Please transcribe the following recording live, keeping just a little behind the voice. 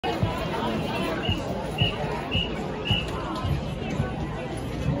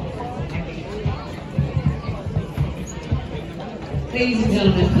Ladies and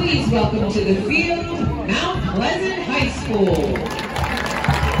gentlemen, please welcome to the field, Mount Pleasant High School.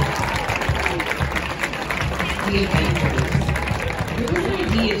 The Avengers. It was an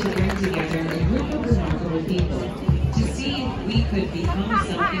idea to bring together a group of remarkable people to see if we could become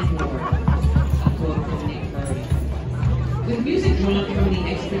something more. A quote from Nick Burry. With music drawn from the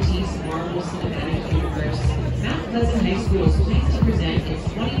expertise of Marvel Cinematic Universe, Mount Pleasant High School is pleased to present its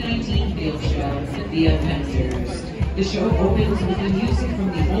 2019 field show, The Avengers. The show opens with the music from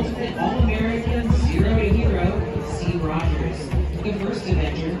the ultimate All-American Zero to Hero, Steve Rogers, the first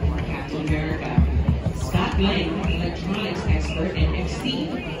Avenger, Captain America. Scott Lang, the electronics expert and XC,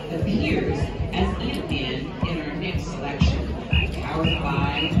 appears as Ant-Man in our next selection, powered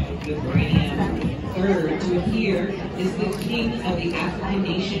by vibranium. Third to appear is the king of the African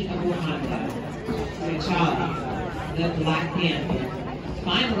nation of Wakanda, T'Challa, the Black Panther.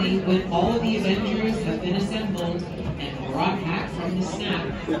 Finally, when all of the Avengers have been assembled and brought back from the snap,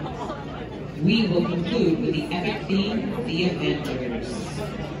 we will conclude with the epic theme, The Avengers.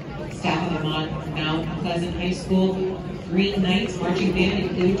 Staff of the Mount Pleasant High School Green Knights Marching Band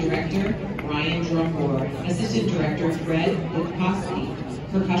include Director Ryan Drummore, Assistant Director Fred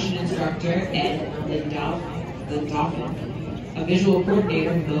Lipkowski, Percussion Instructor Ed Lindoffin, a Visual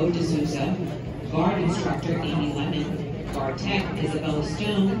Coordinator Mo D'Souza, Guard Instructor Amy Lemon, Guard Tech Isabella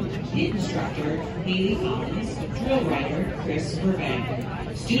Stone, Hit Instructor Haley Collins, Drill Writer Chris Burbank.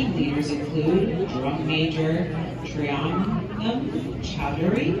 Student leaders include Drum Major Trianam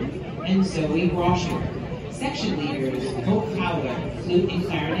Chowdhury and Zoe Rosher. Section leaders Hope Fowler, Flute and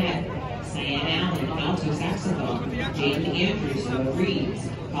Clarinet, Cyan Allen, Alto Saxophone, Jaden Andrews, Low Reeds,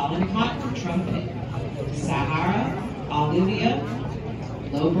 Colin Cotton, Trumpet, Sahara Olivia,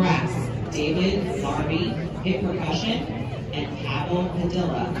 Low Brass, David Larby, Hit Percussion, and Pavel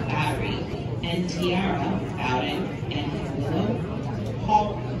Padilla, Battery, and Tiara Bowden, and Willow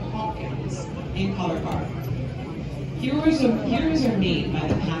Hawkins in Color Guard. Heroes are made by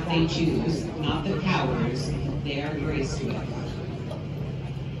the path they choose, not the powers they are graced with.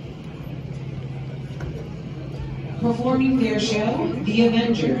 Performing their show, The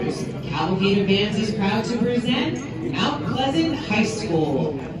Avengers, Cavalcade of Bands is proud to present Mount Pleasant High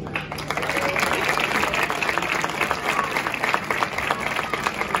School.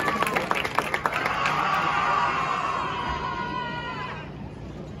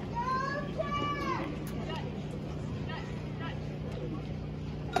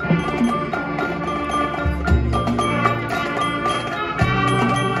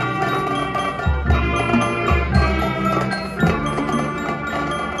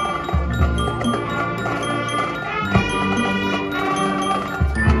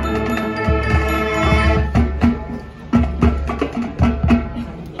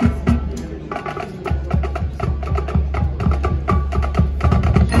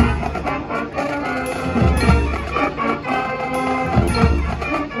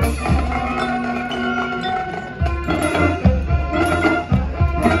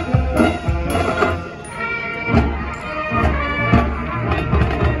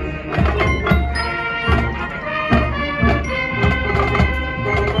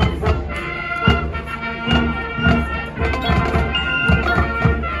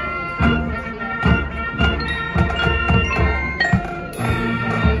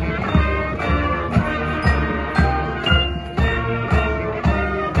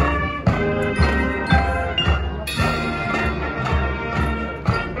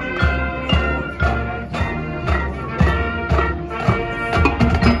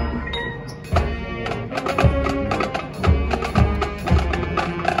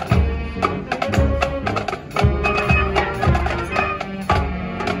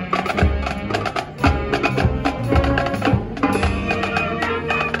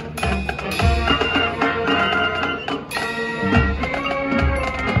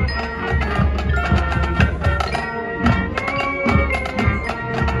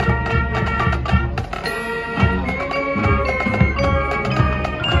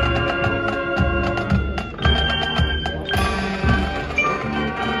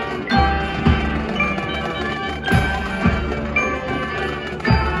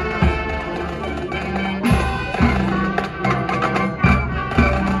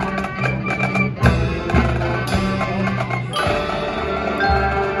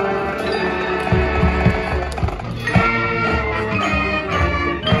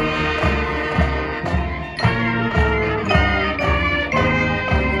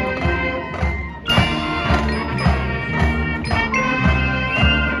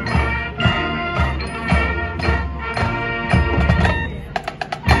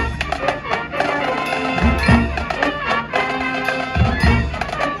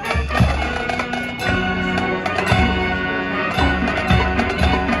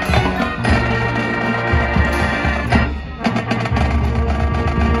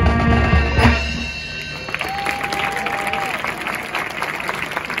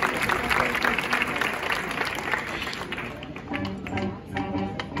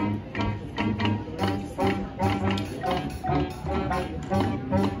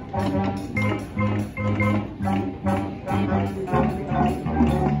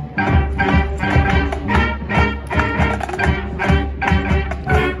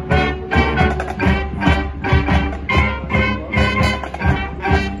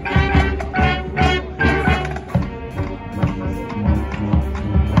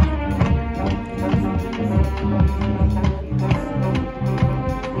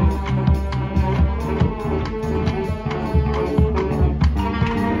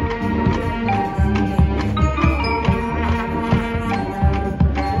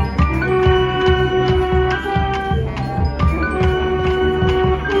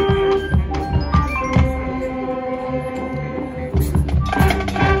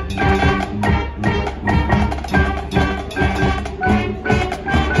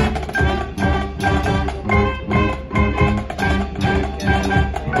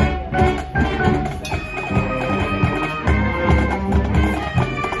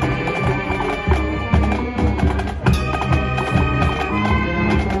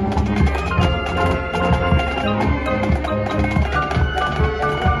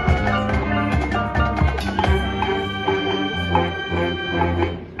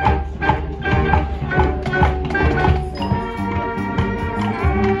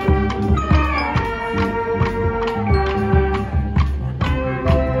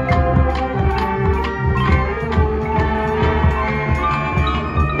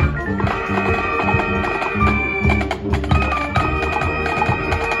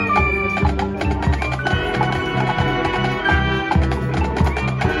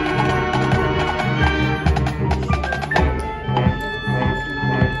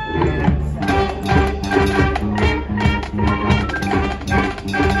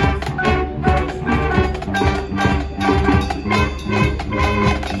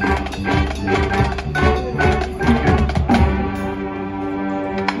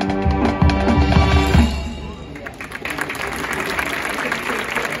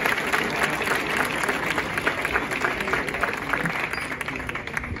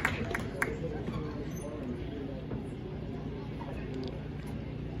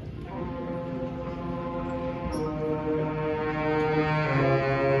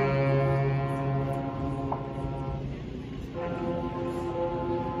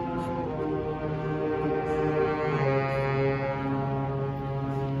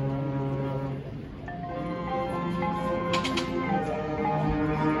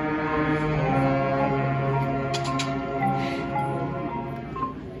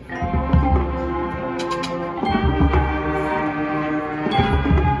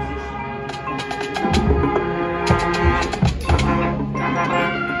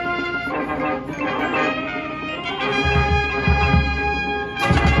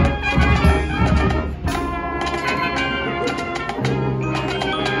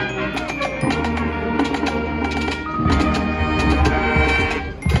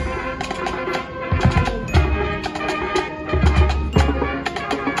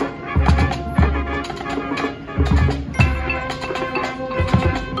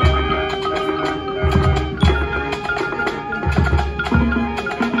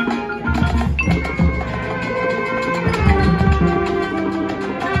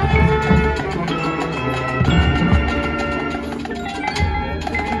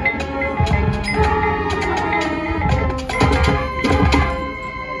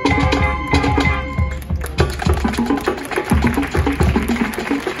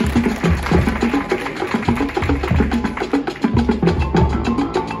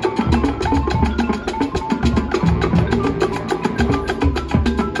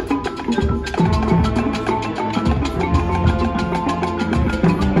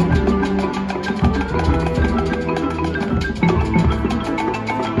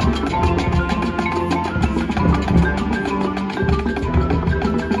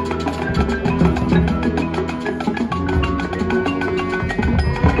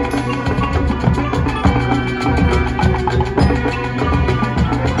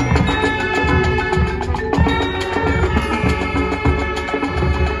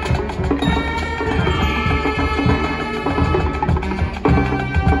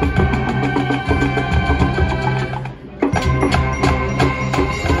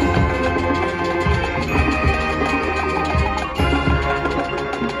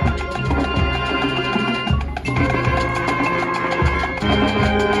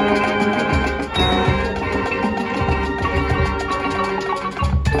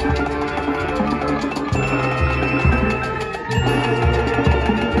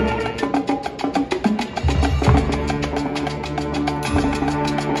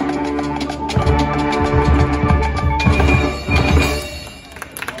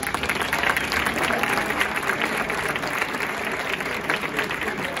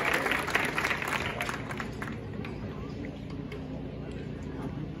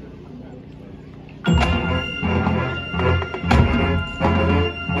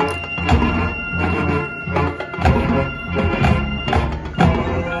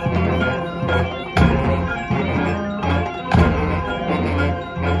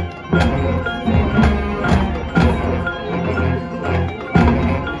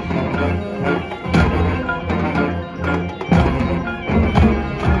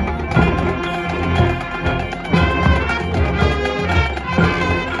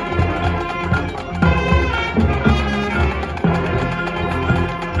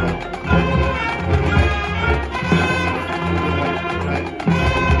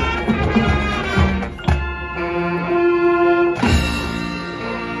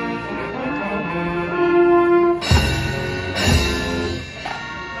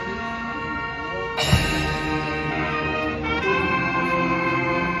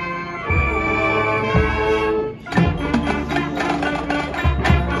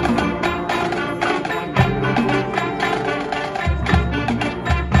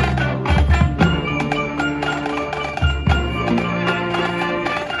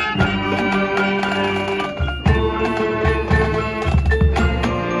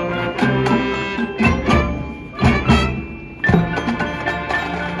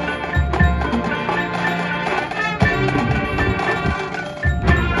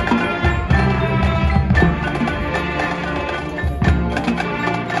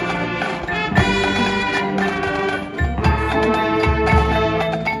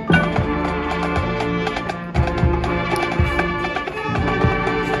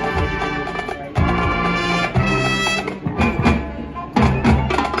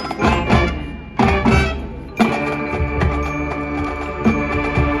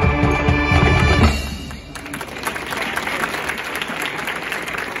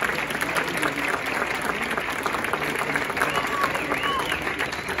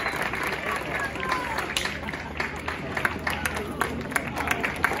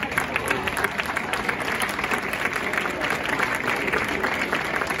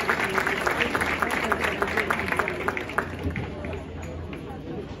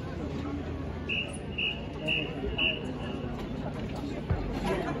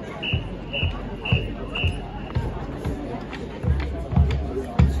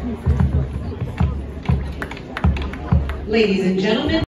 Ladies and gentlemen,